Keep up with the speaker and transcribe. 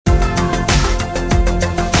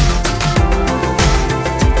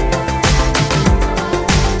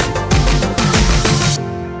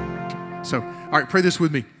All right, pray this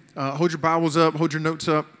with me. Hold your Bibles up, hold your notes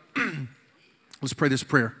up. Let's pray this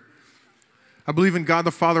prayer. I believe in God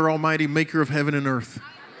the Father Almighty, maker of heaven and earth.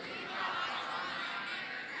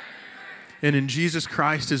 And in Jesus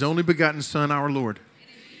Christ, his only begotten Son, our Lord.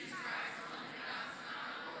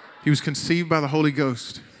 He was conceived by the Holy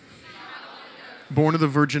Ghost, born of the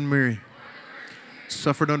Virgin Mary,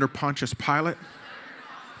 suffered under Pontius Pilate,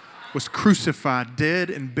 was crucified, dead,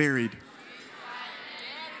 and buried.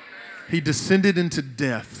 He descended into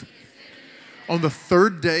death. On the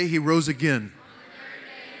third day, he rose again.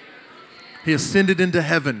 He ascended into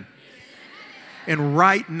heaven. And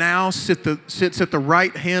right now sits at the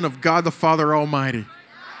right hand of God the Father Almighty.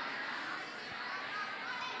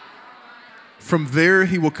 From there,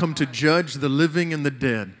 he will come to judge the living and the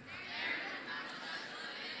dead.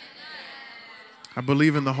 I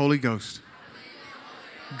believe in the Holy Ghost,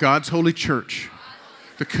 God's holy church,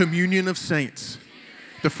 the communion of saints,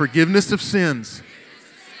 the forgiveness of sins,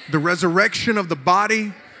 the resurrection of the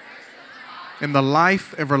body, and the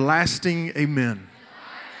life everlasting. Amen.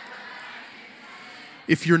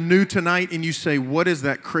 If you're new tonight and you say, what is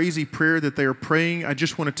that crazy prayer that they are praying? I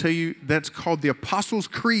just want to tell you that's called the Apostles'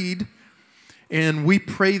 Creed, and we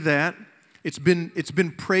pray that. It's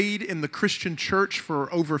been prayed in the Christian church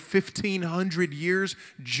for over 1,500 years,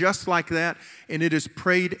 just like that, and it is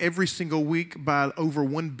prayed every single week by over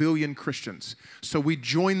 1 billion Christians. So we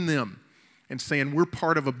join them in saying we're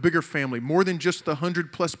part of a bigger family, more than just the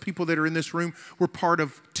 100+ people that are in this room. We're part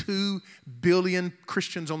of 2 billion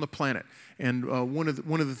Christians on the planet. And one of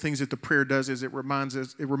the things that the prayer does is it reminds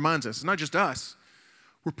us, not just us,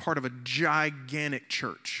 we're part of a gigantic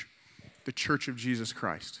church, the Church of Jesus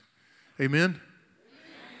Christ. Amen?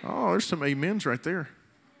 Oh, there's some amens right there.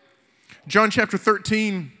 John chapter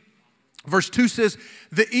 13, verse 2 says,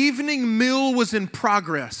 the evening meal was in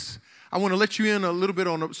progress. I want to let you in a little bit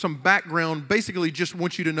on some background. Basically, just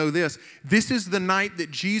want you to know this. This is the night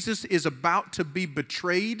that Jesus is about to be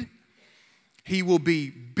betrayed. He will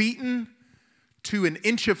be beaten to an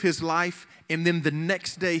inch of his life, and then the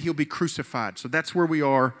next day he'll be crucified. So that's where we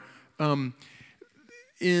are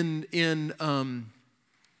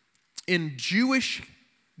in Jewish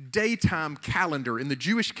daytime calendar, in the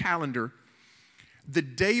Jewish calendar, the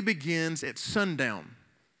day begins at sundown.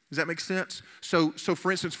 Does that make sense? So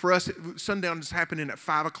for instance, for us, sundown is happening at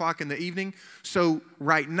 5 o'clock in the evening. So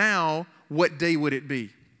right now, what day would it be?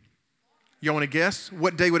 Y'all want to guess?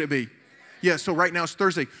 What day would it be? Yeah, so right now it's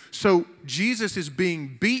Thursday. So Jesus is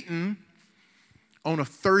being beaten on a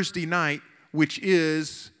Thursday night, which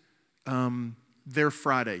is their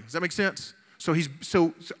Friday. Does that make sense? So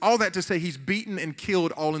all that to say he's beaten and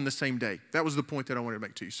killed all in the same day. That was the point that I wanted to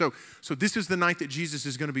make to you. So this is the night that Jesus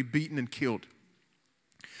is going to be beaten and killed.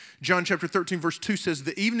 John chapter 13 verse 2 says,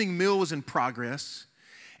 the evening meal was in progress,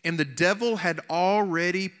 and the devil had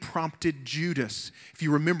already prompted Judas. If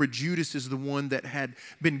you remember, Judas is the one that had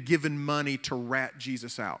been given money to rat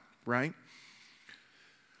Jesus out, right?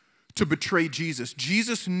 To betray Jesus.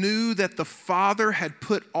 Jesus knew that the Father had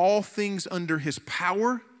put all things under his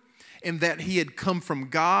power, and that he had come from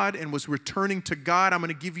God and was returning to God. I'm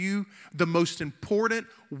going to give you the most important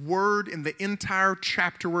word in the entire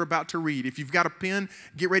chapter we're about to read. If you've got a pen,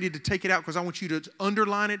 get ready to take it out, because I want you to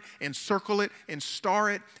underline it and circle it and star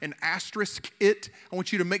it and asterisk it. I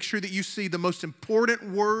want you to make sure that you see the most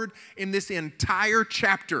important word in this entire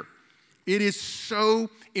chapter. It is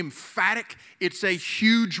so emphatic. It's a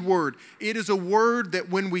huge word. It is a word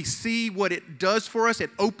that when we see what it does for us,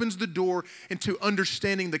 it opens the door into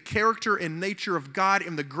understanding the character and nature of God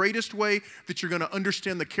in the greatest way that you're going to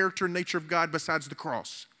understand the character and nature of God besides the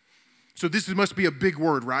cross. So this must be a big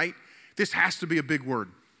word, right? This has to be a big word.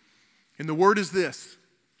 And the word is this.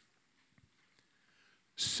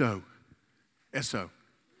 So. S-O.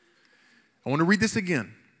 I want to read this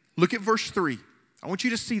again. Look at verse 3. I want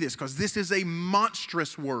you to see this, because this is a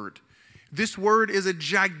monstrous word. This word is a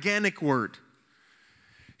gigantic word.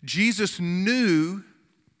 Jesus knew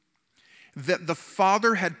that the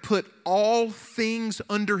Father had put all things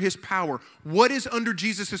under his power. What is under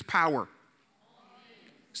Jesus' power?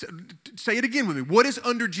 Say it again with me. What is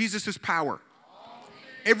under Jesus' power?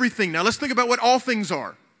 Everything. Now let's think about what all things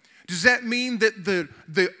are. Does that mean that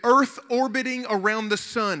the earth orbiting around the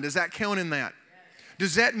sun, does that count in that?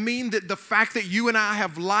 Does that mean that the fact that you and I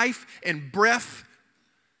have life and breath,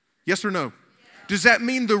 yes or no? Does that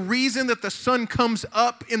mean the reason that the sun comes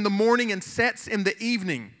up in the morning and sets in the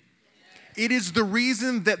evening? It is the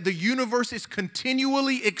reason that the universe is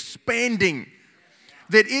continually expanding.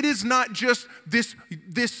 That it is not just this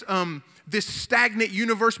stagnant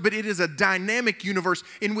universe, but it is a dynamic universe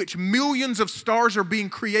in which millions of stars are being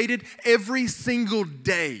created every single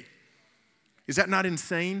day. Is that not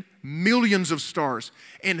insane? Millions of stars.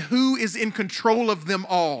 And who is in control of them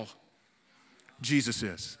all? Jesus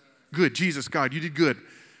is. Good. Jesus, God, you did good.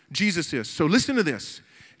 Jesus is. So listen to this.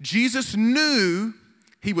 Jesus knew,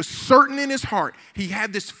 he was certain in his heart. He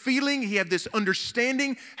had this feeling, he had this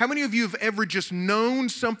understanding. How many of you have ever just known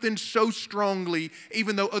something so strongly,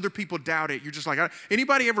 even though other people doubt it? You're just like,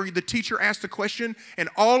 anybody ever, the teacher asked a question and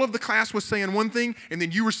all of the class was saying one thing and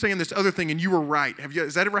then you were saying this other thing and you were right?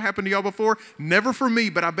 Has that ever happened to y'all before? Never for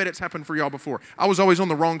me, but I bet it's happened for y'all before. I was always on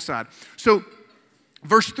the wrong side. So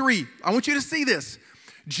verse 3, I want you to see this.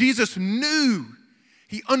 Jesus knew,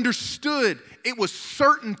 he understood, it was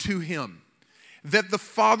certain to him that the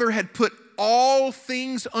Father had put all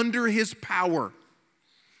things under his power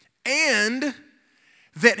and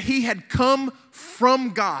that he had come from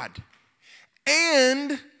God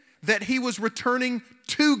and that he was returning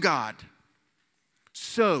to God.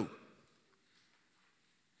 So,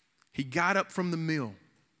 he got up from the meal,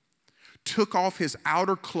 took off his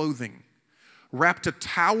outer clothing, wrapped a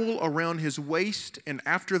towel around his waist, and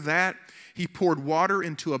after that, he poured water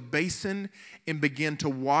into a basin and began to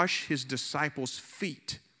wash his disciples'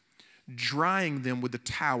 feet, drying them with the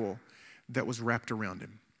towel that was wrapped around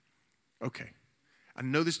him. Okay, I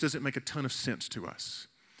know this doesn't make a ton of sense to us,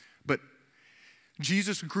 but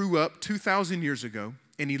Jesus grew up 2,000 years ago,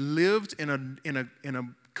 and he lived in a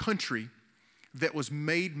country that was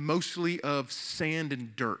made mostly of sand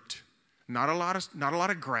and dirt. Not a lot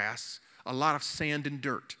of grass, a lot of sand and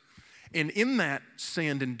dirt. And in that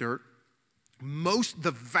sand and dirt,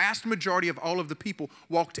 the vast majority of all of the people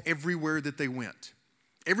walked everywhere that they went.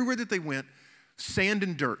 Everywhere that they went, sand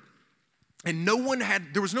and dirt. And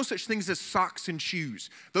there was no such things as socks and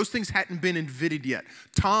shoes. Those things hadn't been invented yet.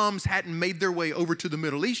 Toms hadn't made their way over to the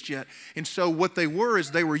Middle East yet. And so what they were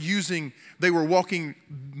is they were walking,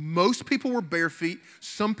 most people were bare feet,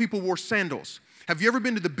 some people wore sandals. Have you ever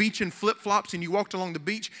been to the beach in flip-flops and you walked along the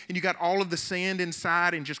beach and you got all of the sand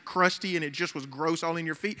inside and just crusty and it just was gross all in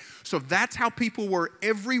your feet? So that's how people were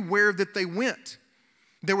everywhere that they went.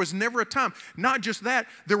 There was never a time. Not just that,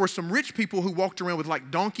 there were some rich people who walked around with like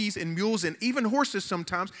donkeys and mules and even horses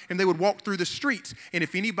sometimes, and they would walk through the streets. And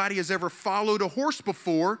if anybody has ever followed a horse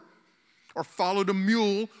before or followed a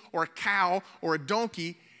mule or a cow or a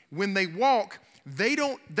donkey, when they walk, they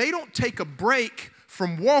don't take a break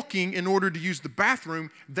from walking in order to use the bathroom.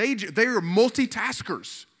 They are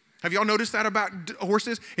multitaskers. Have y'all noticed that about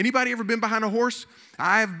horses? Anybody ever been behind a horse?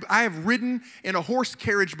 I have ridden in a horse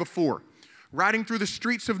carriage before, riding through the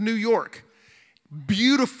streets of New York.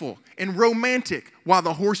 Beautiful and romantic while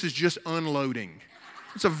the horse is just unloading.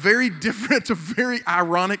 It's a very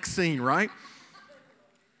ironic scene, right?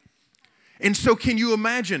 And so can you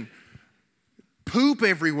imagine poop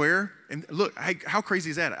everywhere? And look, how crazy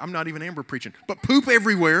is that? I'm not even Amber preaching, but poop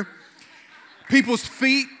everywhere. People's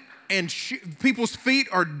feet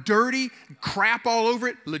are dirty, crap all over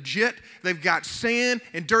it, legit. They've got sand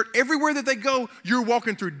and dirt. Everywhere that they go, you're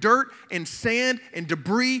walking through dirt and sand and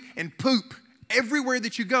debris and poop. Everywhere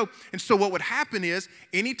that you go. And so what would happen is,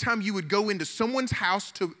 anytime you would go into someone's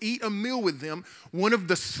house to eat a meal with them, one of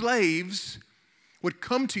the slaves would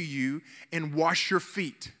come to you and wash your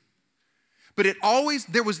feet. But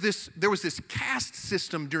there was this caste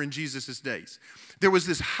system during Jesus' days. There was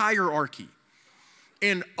this hierarchy.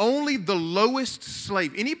 And only the lowest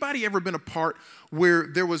slave. Anybody ever been a part where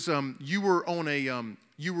there was you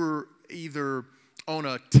were either on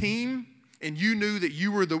a team and you knew that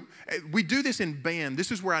you were we do this in band.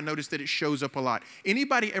 This is where I noticed that it shows up a lot.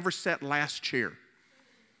 Anybody ever sat last chair?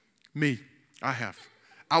 Me, I have.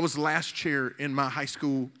 I was last chair in my high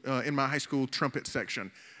school trumpet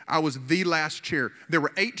section. I was the last chair. There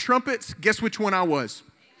were 8 trumpets. Guess which one I was?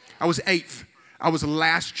 I was 8th. I was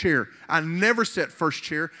last chair. I never sat first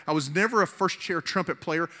chair. I was never a first chair trumpet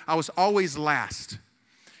player. I was always last.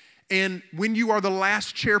 And when you are the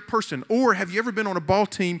last chair person, or have you ever been on a ball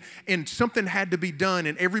team and something had to be done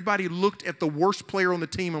and everybody looked at the worst player on the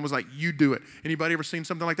team and was like, you do it. Anybody ever seen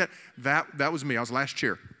something like that? That was me. I was last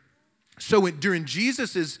chair. So during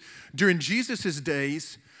Jesus's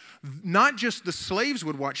days, not just the slaves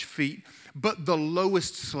would wash feet, but the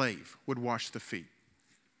lowest slave would wash the feet.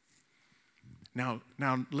 Now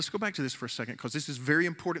let's go back to this for a second, because this is very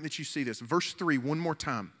important that you see this. Verse 3, one more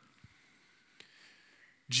time.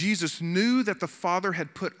 Jesus knew that the Father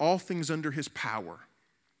had put all things under his power.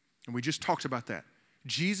 And we just talked about that.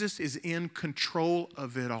 Jesus is in control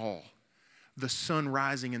of it all. The sun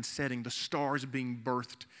rising and setting, the stars being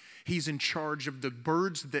birthed. He's in charge of the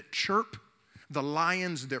birds that chirp, the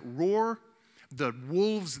lions that roar, the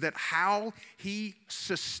wolves that howl. He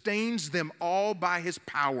sustains them all by his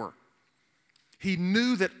power. He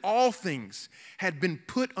knew that all things had been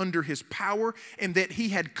put under his power and that he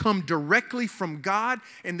had come directly from God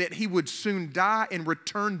and that he would soon die and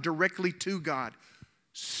return directly to God.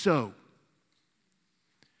 So,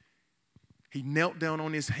 he knelt down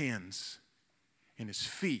on his hands and his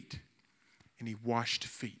feet and he washed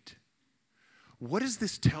feet. What does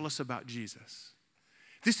this tell us about Jesus?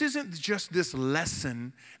 This isn't just this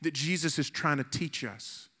lesson that Jesus is trying to teach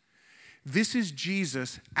us. This is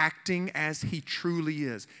Jesus acting as he truly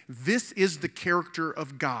is. This is the character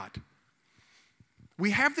of God.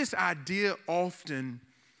 We have this idea often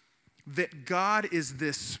that God is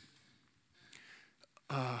this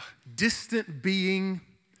distant being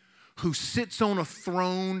who sits on a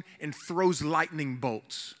throne and throws lightning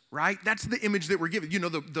bolts, right? That's the image that we're given. You know,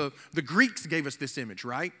 the Greeks gave us this image,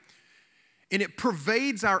 right? And it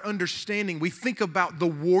pervades our understanding. We think about the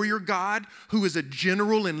warrior God who is a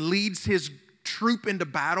general and leads his troop into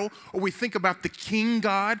battle, or we think about the king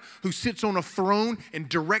God who sits on a throne and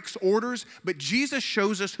directs orders. But Jesus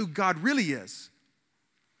shows us who God really is.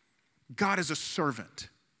 God is a servant,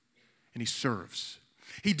 and he serves.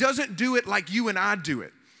 He doesn't do it like you and I do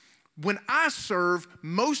it. When I serve,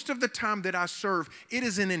 most of the time that I serve, it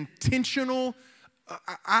is an intentional,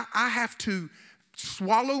 I have to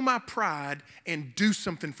swallow my pride and do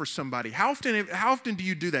something for somebody. How often do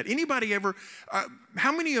you do that? Anybody ever,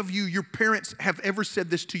 how many of you, your parents have ever said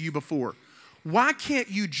this to you before? Why can't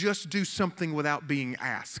you just do something without being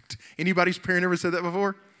asked? Anybody's parent ever said that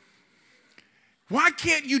before? Why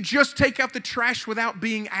can't you just take out the trash without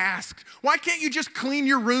being asked? Why can't you just clean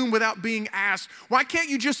your room without being asked? Why can't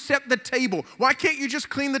you just set the table? Why can't you just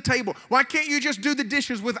clean the table? Why can't you just do the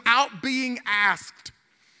dishes without being asked?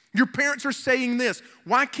 Your parents are saying this.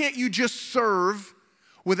 Why can't you just serve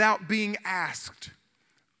without being asked?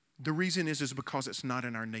 The reason is because it's not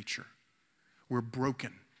in our nature. We're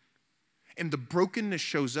broken. And the brokenness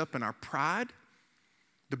shows up in our pride.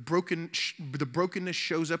 The brokenness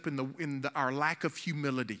shows up in our lack of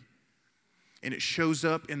humility. And it shows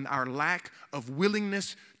up in our lack of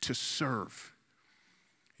willingness to serve.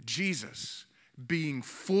 Jesus, being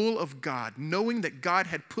full of God, knowing that God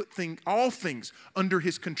had put all things under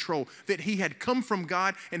his control, that he had come from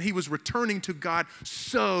God and he was returning to God,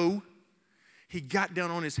 so he got down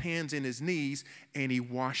on his hands and his knees and he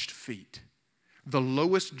washed feet. The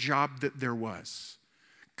lowest job that there was.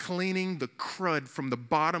 Cleaning the crud from the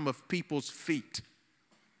bottom of people's feet.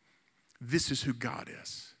 This is who God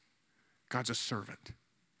is. God's a servant.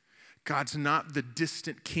 God's not the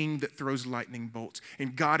distant king that throws lightning bolts.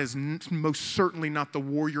 And God is most certainly not the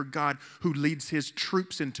warrior God who leads his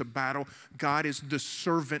troops into battle. God is the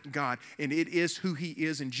servant God. And it is who he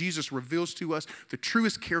is. And Jesus reveals to us the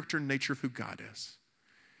truest character and nature of who God is.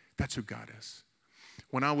 That's who God is.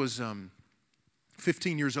 When I was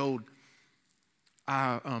 15 years old,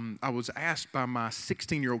 I was asked by my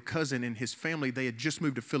 16-year-old cousin and his family. They had just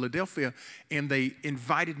moved to Philadelphia, and they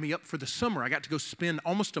invited me up for the summer. I got to go spend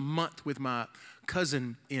almost a month with my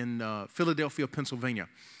cousin in Philadelphia, Pennsylvania.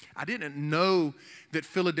 I didn't know that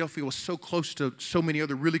Philadelphia was so close to so many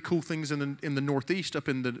other really cool things in the Northeast, up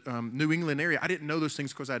in the New England area. I didn't know those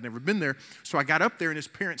things because I'd never been there. So I got up there, and his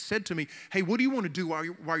parents said to me, "Hey, what do you want to do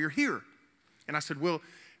while you're here?" And I said, "Well,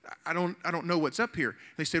 I don't know what's up here."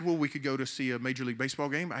 They said, "Well, we could go to see a Major League Baseball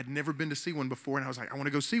game." I'd never been to see one before, and I was like, "I want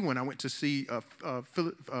to go see one." I went to see a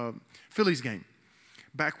Phillies game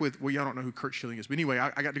back with, well, y'all don't know who Kurt Schilling is, but anyway,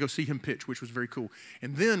 I got to go see him pitch, which was very cool.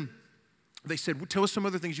 And then they said, "Well, tell us some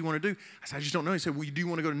other things you want to do." I said, "I just don't know." He said, "Well, do you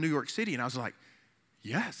want to go to New York City?" And I was like,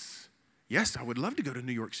 Yes, I would love to go to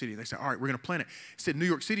New York City. They said, "All right, we're going to plan it." He said, "New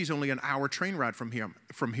York City is only an hour train ride from here."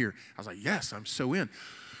 I was like, "Yes, I'm so in."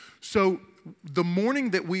 So the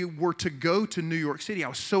morning that we were to go to New York City, I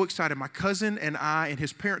was so excited. My cousin and I and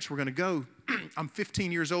his parents were going to go. I'm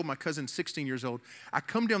 15 years old. My cousin's 16 years old. I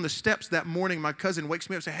come down the steps that morning. My cousin wakes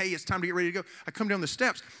me up and says, "Hey, it's time to get ready to go." I come down the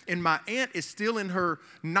steps, and my aunt is still in her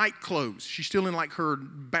night clothes. She's still in like her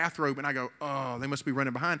bathrobe, and I go, "Oh, they must be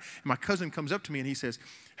running behind." And my cousin comes up to me, and he says,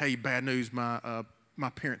 "Hey, bad news. My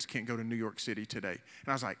parents can't go to New York City today." And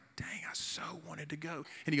I was like, "Dang, I so wanted to go."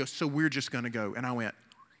 And he goes, "So we're just going to go." And I went,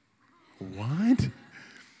 "What?"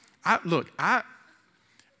 I'm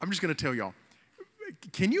just going to tell y'all.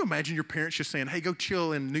 Can you imagine your parents just saying, "Hey, go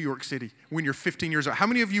chill in New York City," when you're 15 years old? How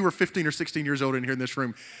many of you are 15 or 16 years old in here in this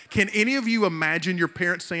room? Can any of you imagine your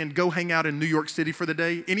parents saying, "Go hang out in New York City for the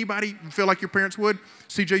day"? Anybody feel like your parents would?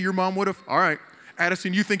 CJ, your mom would have? All right.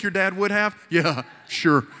 Addison, you think your dad would have? Yeah,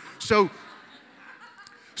 sure.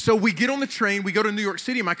 So we get on the train, we go to New York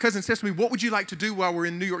City, and my cousin says to me, "What would you like to do while we're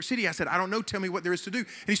in New York City?" I said, "I don't know, tell me what there is to do."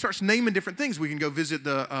 And he starts naming different things. We can go visit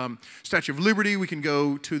the Statue of Liberty, we can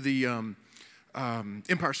go to the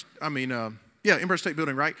Empire State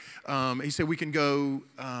Building, right? He said we can go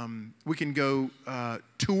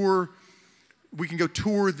tour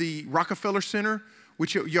the Rockefeller Center,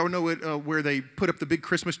 which y'all know it, where they put up the big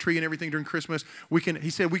Christmas tree and everything during Christmas. He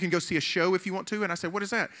said we can go see a show if you want to, and I said, what is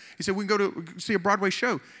that? He said we can go to see a Broadway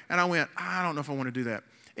show, and I went, I don't know if I want to do that.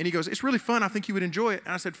 And he goes, it's really fun. I think you would enjoy it.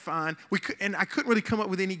 And I said, fine. And I couldn't really come up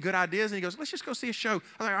with any good ideas. And he goes, let's just go see a show. I was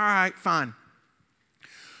like, all right, fine.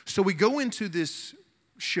 So we go into this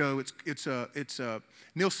show. It's a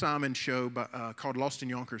Neil Simon show called Lost in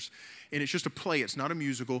Yonkers. And it's just a play. It's not a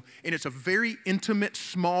musical. And it's a very intimate,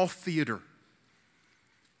 small theater.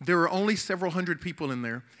 There are only several hundred people in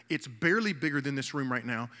there. It's barely bigger than this room right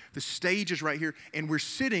now. The stage is right here, and we're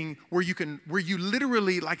sitting where you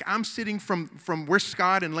literally, like I'm sitting from where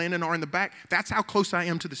Scott and Landon are in the back. That's how close I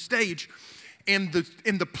am to the stage. And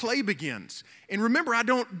the play begins. And remember, I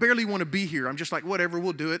don't barely want to be here. I'm just like, whatever,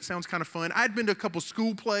 we'll do it. Sounds kind of fun. I'd been to a couple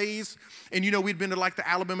school plays, and we'd been to like the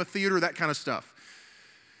Alabama Theater, that kind of stuff.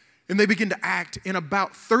 And they begin to act. And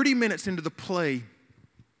about 30 minutes into the play,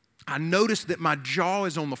 I noticed that my jaw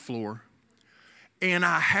is on the floor, and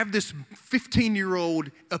I have this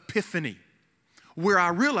 15-year-old epiphany where I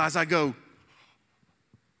realize, I go,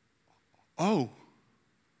 oh,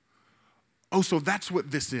 so that's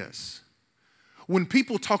what this is. When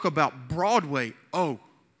people talk about Broadway, oh,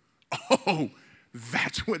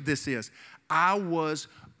 that's what this is. I was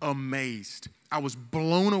amazed. I was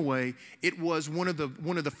blown away. It was one of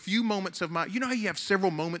the few moments of how you have several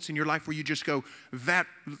moments in your life where you just go, that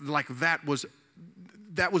was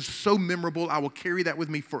so memorable. I will carry that with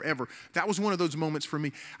me forever. That was one of those moments for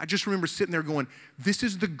me. I just remember sitting there going, this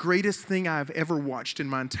is the greatest thing I've ever watched in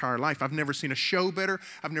my entire life. I've never seen a show better.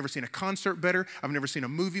 I've never seen a concert better. I've never seen a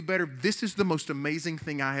movie better. This is the most amazing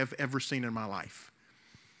thing I have ever seen in my life.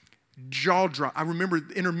 Jaw drop. I remember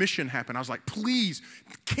the intermission happened. I was like, please,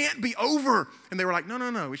 it can't be over. And they were like,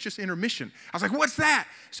 no, it's just intermission. I was like, what's that?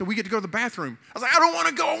 So we get to go to the bathroom. I was like, I don't want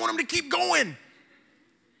to go. I want them to keep going.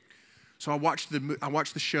 So I watched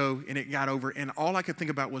the show, and it got over, and all I could think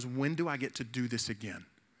about was, when do I get to do this again?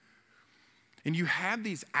 And you had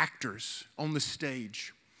these actors on the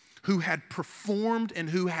stage who had performed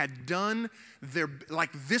and who had done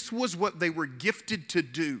this was what they were gifted to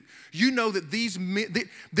do. You know that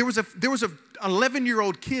there was a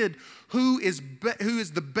 11-year-old kid who is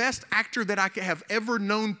the best actor that I have ever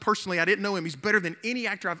known personally. I didn't know him. He's better than any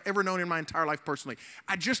actor I've ever known in my entire life personally.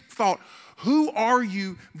 I just thought, who are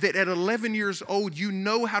you that at 11 years old you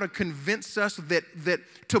know how to convince us that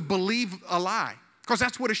to believe a lie? Because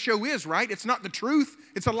that's what a show is, right? It's not the truth.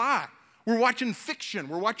 It's a lie. We're watching fiction.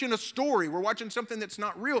 We're watching a story. We're watching something that's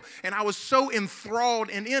not real. And I was so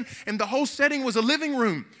enthralled and the whole setting was a living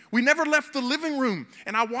room. We never left the living room.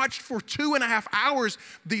 And I watched for 2.5 hours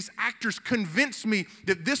these actors convince me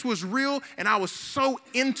that this was real, and I was so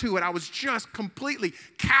into it. I was just completely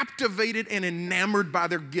captivated and enamored by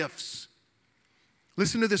their gifts.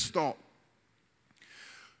 Listen to this thought.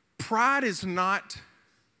 Pride is not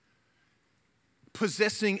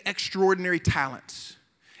possessing extraordinary talents.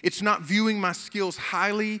 It's not viewing my skills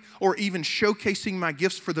highly or even showcasing my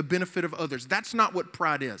gifts for the benefit of others. That's not what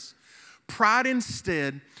pride is. Pride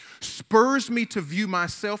instead spurs me to view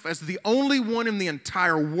myself as the only one in the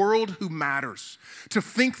entire world who matters, to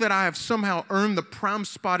think that I have somehow earned the prime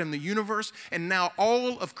spot in the universe, and now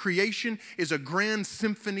all of creation is a grand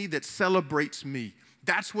symphony that celebrates me.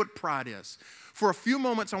 That's what pride is. For a few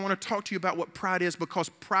moments, I want to talk to you about what pride is, because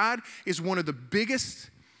pride is one of the biggest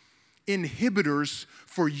inhibitors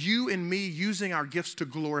for you and me using our gifts to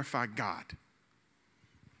glorify God.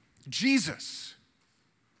 Jesus,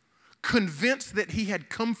 convinced that he had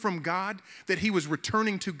come from God, that he was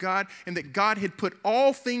returning to God, and that God had put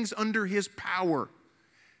all things under his power,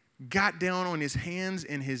 got down on his hands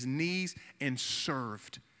and his knees and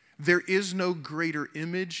served. There is no greater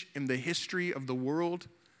image in the history of the world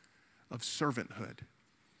of servanthood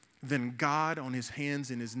than God on his hands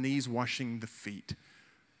and his knees washing the feet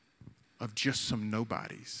of just some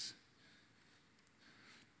nobodies.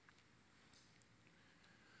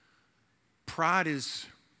 Pride is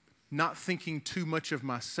not thinking too much of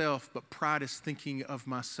myself, but pride is thinking of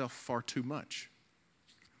myself far too much.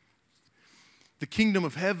 The kingdom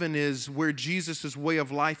of heaven is where Jesus' way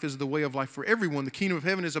of life is the way of life for everyone. The kingdom of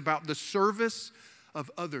heaven is about the service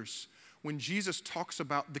of others. When Jesus talks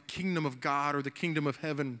about the kingdom of God or the kingdom of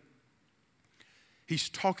heaven, he's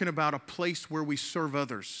talking about a place where we serve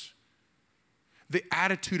others. The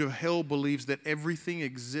attitude of hell believes that everything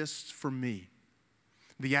exists for me.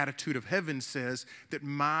 The attitude of heaven says that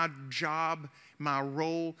my job, my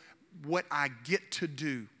role, what I get to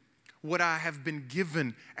do, what I have been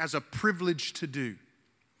given as a privilege to do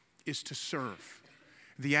is to serve.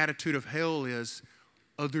 The attitude of hell is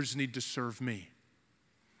others need to serve me.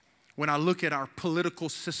 When I look at our political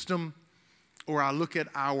system or I look at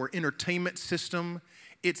our entertainment system,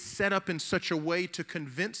 it's set up in such a way to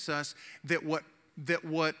convince us that what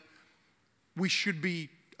we should be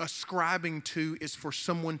ascribing to is for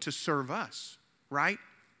someone to serve us, right?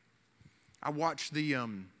 I watched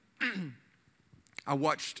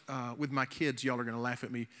with my kids, y'all are going to laugh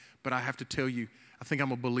at me, but I have to tell you, I think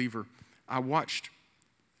I'm a believer. I watched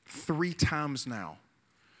 3 times now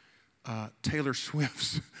Taylor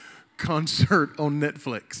Swift's concert on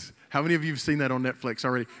Netflix. How many of you have seen that on Netflix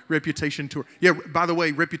already? Reputation Tour. Yeah, by the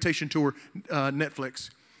way, Reputation Tour, Netflix.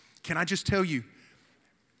 Can I just tell you,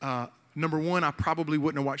 number one, I probably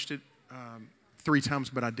wouldn't have watched it 3 times,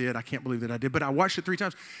 but I did. I can't believe that I did, but I watched it 3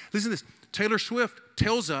 times. Listen to this. Taylor Swift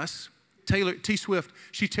tells us, T. Swift,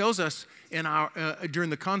 she tells us in our during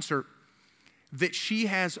the concert that she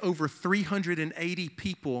has over 380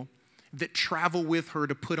 people that travel with her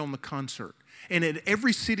to put on the concert. And in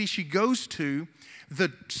every city she goes to,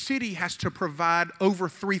 the city has to provide over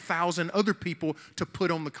 3,000 other people to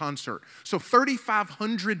put on the concert. So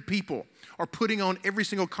 3,500 people are putting on every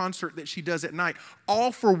single concert that she does at night,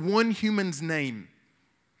 all for one human's name,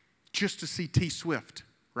 just to see T. Swift,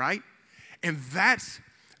 right? And that's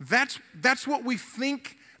what we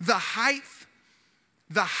think the height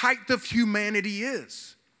of humanity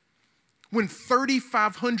is. When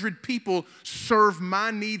 3,500 people serve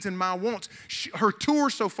my needs and my wants. Her tour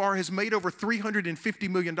so far has made over $350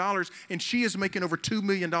 million, and she is making over $2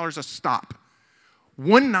 million a stop.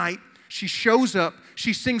 One night, she shows up,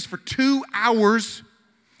 she sings for 2 hours,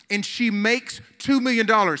 and she makes $2 million.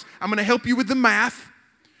 I'm going to help you with the math.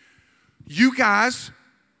 You guys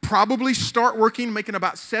probably start working, making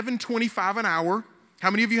about $7.25 an hour. How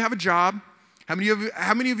many of you have a job? How many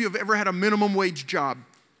of you have ever had a minimum wage job?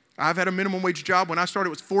 I've had a minimum wage job. When I started,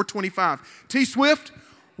 it was $4.25. T. Swift,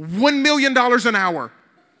 $1 million an hour.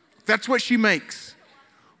 That's what she makes.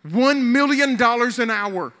 $1 million an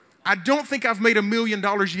hour. I don't think I've made $1 million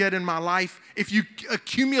yet in my life if you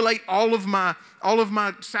accumulate all of my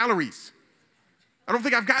salaries. I don't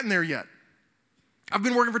think I've gotten there yet. I've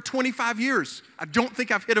been working for 25 years. I don't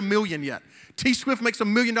think I've hit $1 million yet. T. Swift makes $1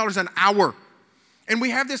 million an hour. And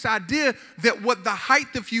we have this idea that what the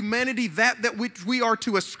height of humanity, that which we are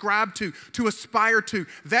to ascribe to aspire to,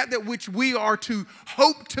 that which we are to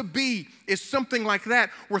hope to be is something like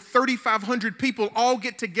that, where 3,500 people all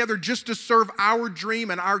get together just to serve our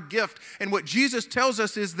dream and our gift. And what Jesus tells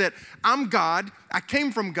us is that I'm God, I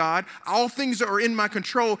came from God, all things are in my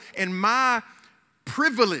control, and my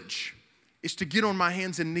privilege is to get on my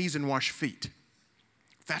hands and knees and wash feet.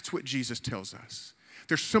 That's what Jesus tells us.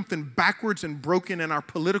 There's something backwards and broken in our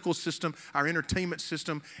political system, our entertainment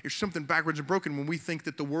system. There's something backwards and broken when we think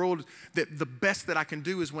that the best that I can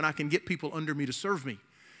do is when I can get people under me to serve me.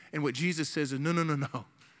 And what Jesus says is, no.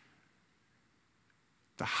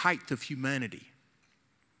 The height of humanity,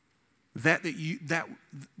 that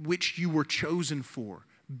which you were chosen for,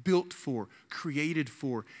 built for, created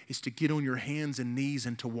for, is to get on your hands and knees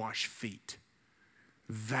and to wash feet.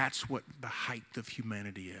 That's what the height of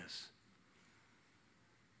humanity is.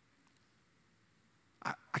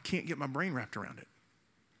 I can't get my brain wrapped around it.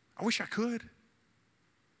 I wish I could.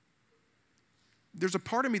 There's a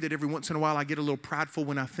part of me that every once in a while I get a little prideful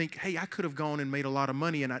when I think, hey, I could have gone and made a lot of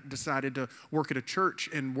money and I decided to work at a church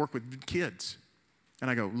and work with kids. And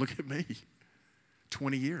I go, look at me,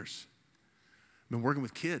 20 years. I've been working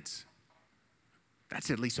with kids. That's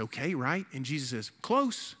at least okay, right? And Jesus says,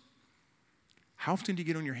 close. How often do you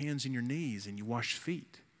get on your hands and your knees and you wash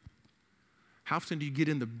feet? How often do you get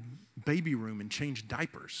in the baby room and change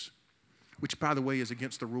diapers? Which, by the way, is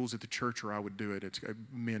against the rules at the church, or I would do it.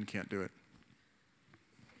 Men can't do it.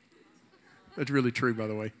 That's really true, by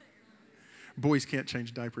the way. Boys can't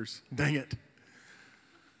change diapers. Dang it.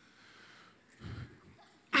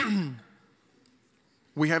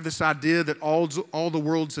 We have this idea that all the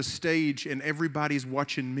world's a stage and everybody's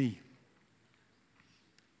watching me.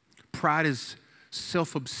 Pride is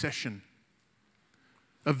self-obsession.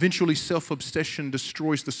 Eventually, self-obsession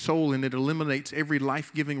destroys the soul and it eliminates every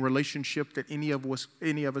life-giving relationship that any of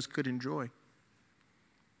us could enjoy.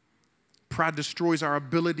 Pride destroys our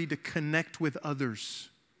ability to connect with others.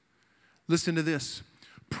 Listen to this.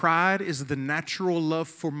 Pride is the natural love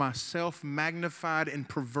for myself magnified and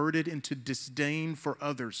perverted into disdain for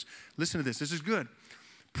others. Listen to this. This is good.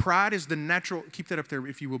 Pride is the natural, keep that up there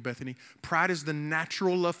if you will, Bethany. Pride is the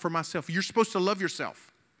natural love for myself. You're supposed to love yourself.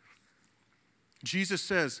 Jesus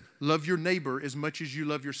says, love your neighbor as much as you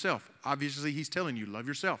love yourself. Obviously, he's telling you, love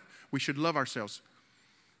yourself. We should love ourselves.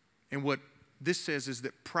 And what this says is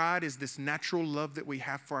that pride is this natural love that we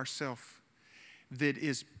have for ourselves that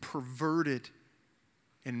is perverted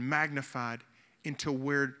and magnified into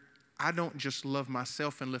where I don't just love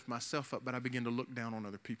myself and lift myself up, but I begin to look down on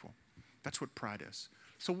other people. That's what pride is.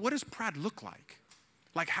 So what does pride look like?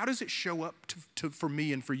 Like, how does it show up for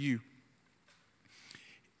me and for you?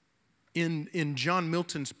 In John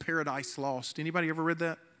Milton's Paradise Lost, anybody ever read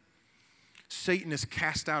that? Satan is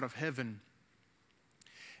cast out of heaven,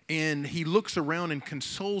 and he looks around and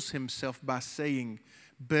consoles himself by saying,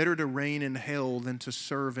 better to reign in hell than to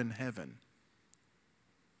serve in heaven.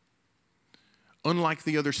 Unlike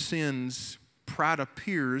the other sins, pride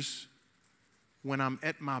appears when I'm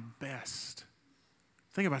at my best.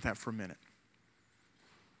 Think about that for a minute.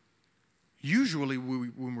 Usually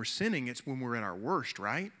when we're sinning, it's when we're at our worst,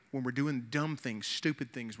 right? When we're doing dumb things,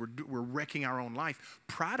 stupid things, we're wrecking our own life.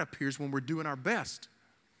 Pride appears when we're doing our best.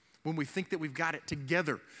 When we think that we've got it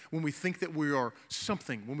together. When we think that we are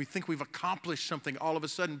something. When we think we've accomplished something, all of a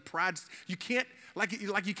sudden pride's, you can't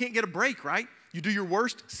get a break, right? You do your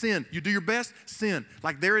worst, sin. You do your best, sin.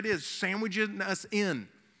 Like there it is, sandwiching us in.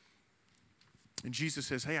 And Jesus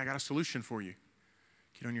says, hey, I got a solution for you.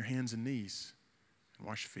 Get on your hands and knees and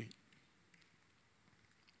wash your feet.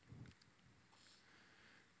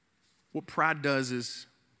 What pride does is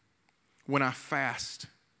when I fast,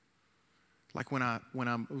 like so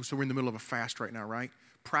we're in the middle of a fast right now, right?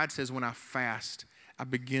 Pride says when I fast,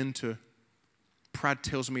 pride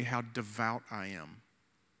tells me how devout I am,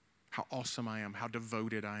 how awesome I am, how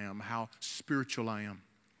devoted I am, how spiritual I am.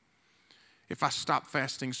 If I stop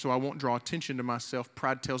fasting so I won't draw attention to myself,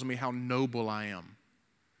 pride tells me how noble I am.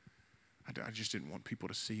 I just didn't want people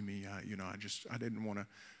to see me. I didn't want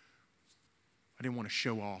to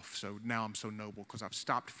show off, so now I'm so noble because I've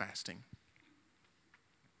stopped fasting.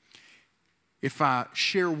 If I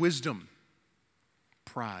share wisdom,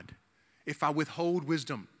 pride. If I withhold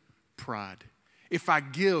wisdom, pride. If I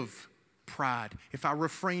give, pride. If I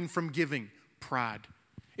refrain from giving, pride.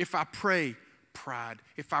 If I pray, pride.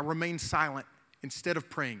 If I remain silent instead of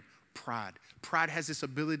praying, pride. Pride has this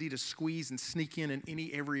ability to squeeze and sneak in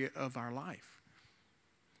any area of our life.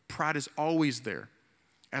 Pride is always there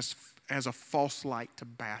as a false light to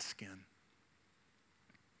bask in.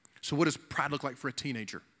 So what does pride look like for a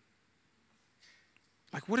teenager?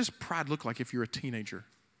 Like, what does pride look like if you're a teenager?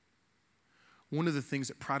 One of the things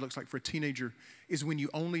that pride looks like for a teenager is when you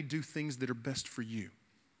only do things that are best for you.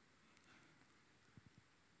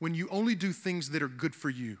 When you only do things that are good for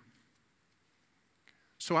you.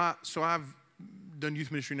 So I've done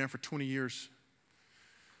youth ministry now for 20 years.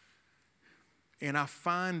 And I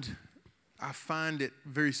find it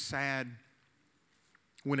very sad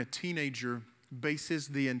when a teenager bases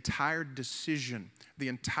the entire decision, the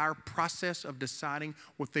entire process of deciding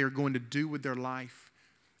what they are going to do with their life,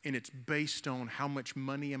 and it's based on how much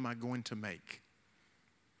money am I going to make.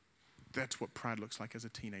 That's what pride looks like as a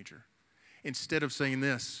teenager. Instead of saying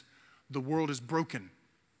this, the world is broken,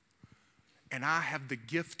 and I have the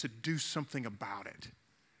gift to do something about it.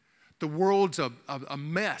 The world's a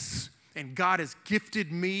mess, and God has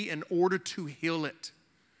gifted me in order to heal it.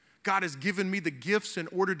 God has given me the gifts in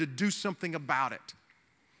order to do something about it.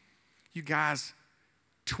 You guys,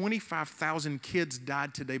 25,000 kids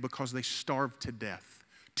died today because they starved to death.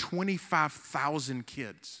 25,000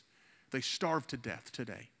 kids. They starved to death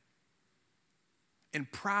today.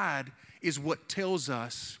 And pride is what tells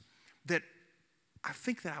us that I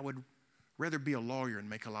think that I would rather be a lawyer and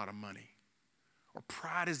make a lot of money. Or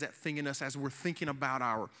pride is that thing in us as we're thinking about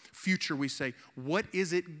our future. We say, what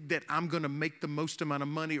is it that I'm going to make the most amount of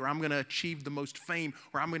money, or I'm going to achieve the most fame,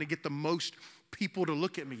 or I'm going to get the most people to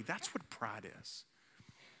look at me? That's what pride is.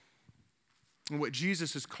 And what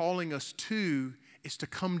Jesus is calling us to is to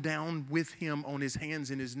come down with him on his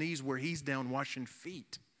hands and his knees where he's down washing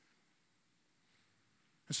feet.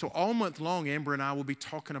 And so all month long, Amber and I will be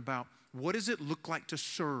talking about what does it look like to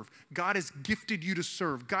serve? God has gifted you to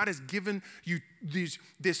serve. God has given you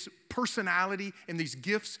this personality and these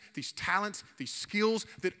gifts, these talents, these skills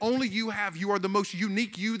that only you have. You are the most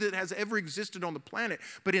unique you that has ever existed on the planet.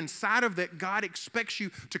 But inside of that, God expects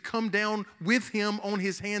you to come down with him on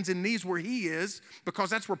his hands and knees where he is, because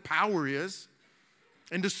that's where power is,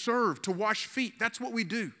 and to serve, to wash feet. That's what we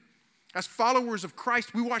do. As followers of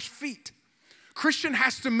Christ, we wash feet. Christian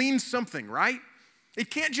has to mean something, right? It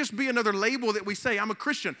can't just be another label that we say, I'm a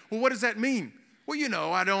Christian. Well, what does that mean? Well,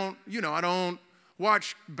 I don't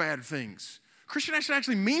watch bad things. Christian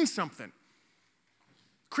actually means something.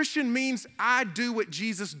 Christian means I do what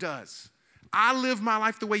Jesus does. I live my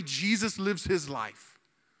life the way Jesus lives his life.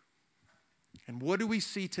 And what do we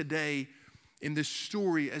see today in this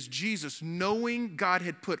story as Jesus, knowing God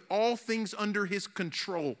had put all things under his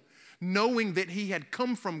control, knowing that he had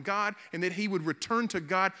come from God and that he would return to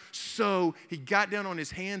God, so he got down on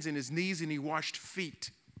his hands and his knees and he washed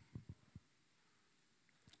feet.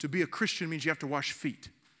 To be a Christian means you have to wash feet.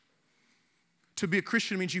 To be a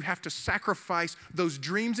Christian means you have to sacrifice those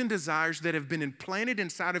dreams and desires that have been implanted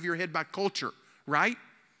inside of your head by culture, right?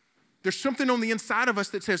 There's something on the inside of us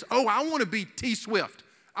that says, oh, I want to be T Swift.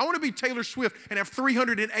 I want to be Taylor Swift and have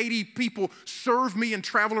 380 people serve me and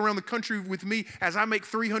travel around the country with me as I make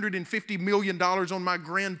 $350 million on my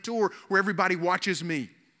grand tour where everybody watches me.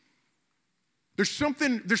 There's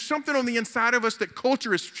something on the inside of us that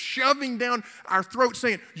culture is shoving down our throats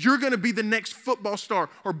saying, you're going to be the next football star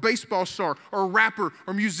or baseball star or rapper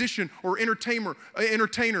or musician or entertainer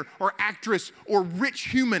or actress or rich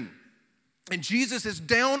human. And Jesus is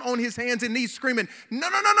down on his hands and knees screaming, no,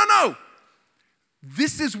 no, no, no, no.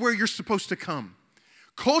 This is where you're supposed to come.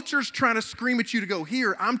 Culture's trying to scream at you to go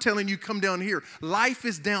here. I'm telling you, come down here. Life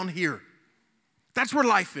is down here. That's where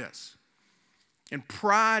life is. And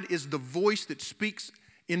pride is the voice that speaks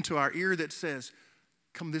into our ear that says,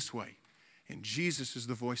 come this way. And Jesus is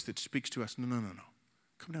the voice that speaks to us, no, no, no, no.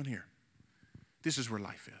 Come down here. This is where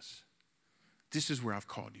life is. This is where I've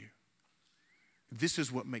called you. This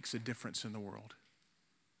is what makes a difference in the world.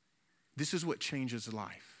 This is what changes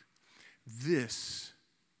life. This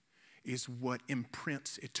is what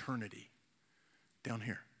imprints eternity down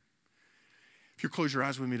here. If you close your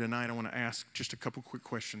eyes with me tonight, I want to ask just a couple quick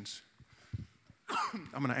questions.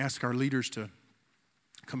 I'm going to ask our leaders to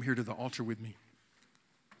come here to the altar with me.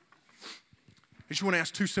 I just want to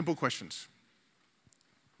ask two simple questions.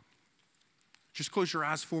 Just close your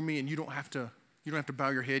eyes for me, and you don't have to bow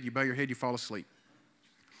your head. You bow your head, you fall asleep.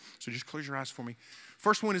 So just close your eyes for me.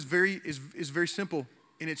 First one is very simple,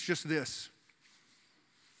 and it's just this.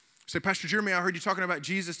 Say, Pastor Jeremy, I heard you talking about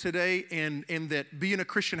Jesus today, and that being a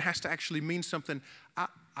Christian has to actually mean something.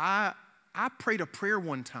 I prayed a prayer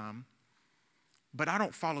one time, but I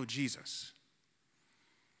don't follow Jesus.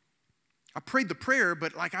 I prayed the prayer,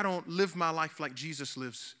 but I don't live my life like Jesus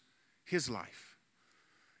lives his life.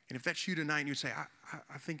 And if that's you tonight, and you say,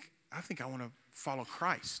 I think I want to follow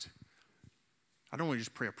Christ. I don't want to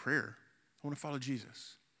just pray a prayer. I want to follow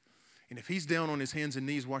Jesus. And if he's down on his hands and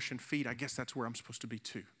knees washing feet, I guess that's where I'm supposed to be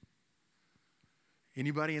too.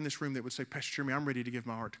 Anybody in this room that would say, Pastor Jeremy, I'm ready to give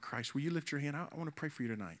my heart to Christ, will you lift your hand? I want to pray for you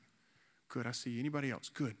tonight. Good, I see you. Anybody else?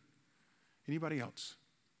 Good. Anybody else?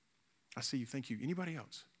 I see you. Thank you. Anybody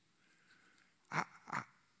else?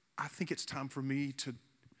 I think it's time for me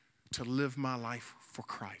to live my life for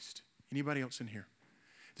Christ. Anybody else in here?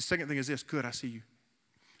 The second thing is this. Good, I see you.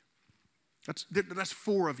 That's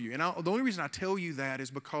four of you. And the only reason I tell you that is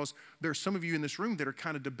because there are some of you in this room that are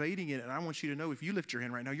kind of debating it, and I want you to know if you lift your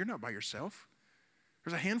hand right now, you're not by yourself.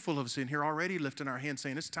 There's a handful of us in here already lifting our hand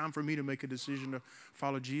saying, it's time for me to make a decision to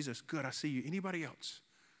follow Jesus. Good, I see you. Anybody else?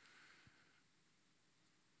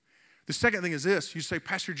 The second thing is this. You say,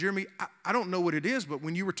 Pastor Jeremy, I don't know what it is, but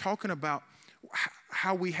when you were talking about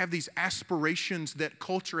how we have these aspirations that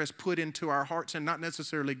culture has put into our hearts and not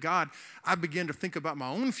necessarily God, I began to think about my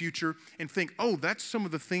own future and think, oh, that's some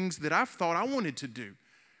of the things that I've thought I wanted to do.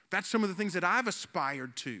 That's some of the things that I've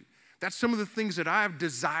aspired to. That's some of the things that I've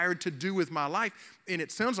desired to do with my life. And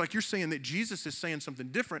it sounds like you're saying that Jesus is saying something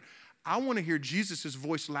different. I want to hear Jesus'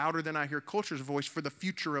 voice louder than I hear culture's voice for the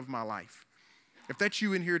future of my life. If that's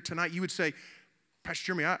you in here tonight, you would say,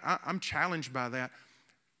 Pastor Jeremy, I'm challenged by that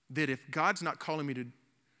if God's not calling me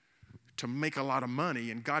to make a lot of money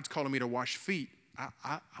and God's calling me to wash feet,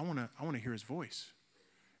 I want to hear his voice.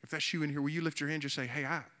 If that's you in here, will you lift your hand and just say, hey,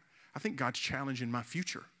 I think God's challenging my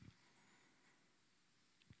future.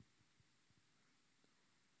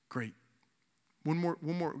 Great. One more,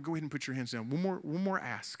 go ahead and put your hands down. One more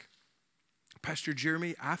ask. Pastor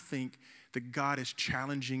Jeremy, I think that God is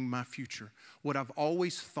challenging my future. What I've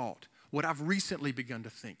always thought, what I've recently begun to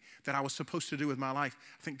think that I was supposed to do with my life,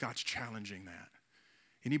 I think God's challenging that.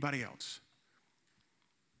 Anybody else?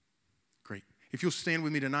 Great. If you'll stand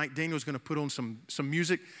with me tonight, Daniel's going to put on some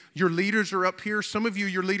music. Your leaders are up here. Some of you,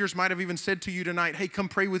 your leaders might have even said to you tonight, hey, come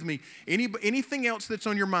pray with me. Anything else that's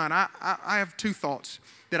on your mind? I have two thoughts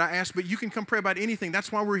that I ask, but you can come pray about anything. That's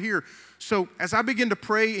why we're here. So as I begin to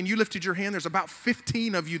pray and you lifted your hand, there's about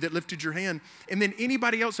 15 of you that lifted your hand. And then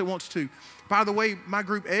anybody else that wants to. By the way, my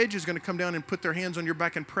group Edge is going to come down and put their hands on your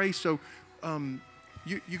back and pray. So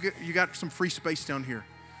you got some free space down here.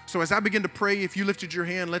 So as I begin to pray, if you lifted your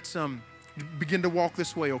hand, let's begin to walk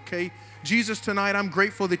this way, okay? Jesus, tonight I'm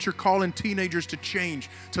grateful that you're calling teenagers to change,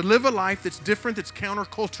 to live a life that's different, that's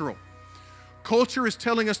countercultural. Culture is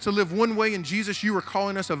telling us to live one way, and Jesus, you are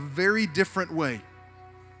calling us a very different way.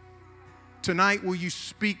 Tonight, will you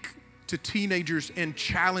speak to teenagers and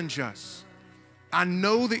challenge us? I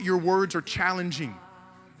know that your words are challenging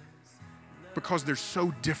because they're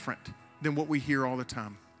so different than what we hear all the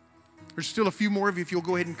time. There's still a few more of you, if you'll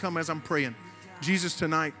go ahead and come as I'm praying. Jesus,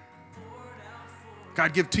 tonight,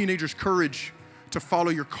 God, give teenagers courage to follow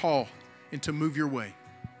your call and to move your way.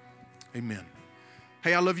 Amen.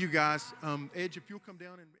 Hey, I love you guys. Edge, if you'll come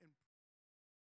down and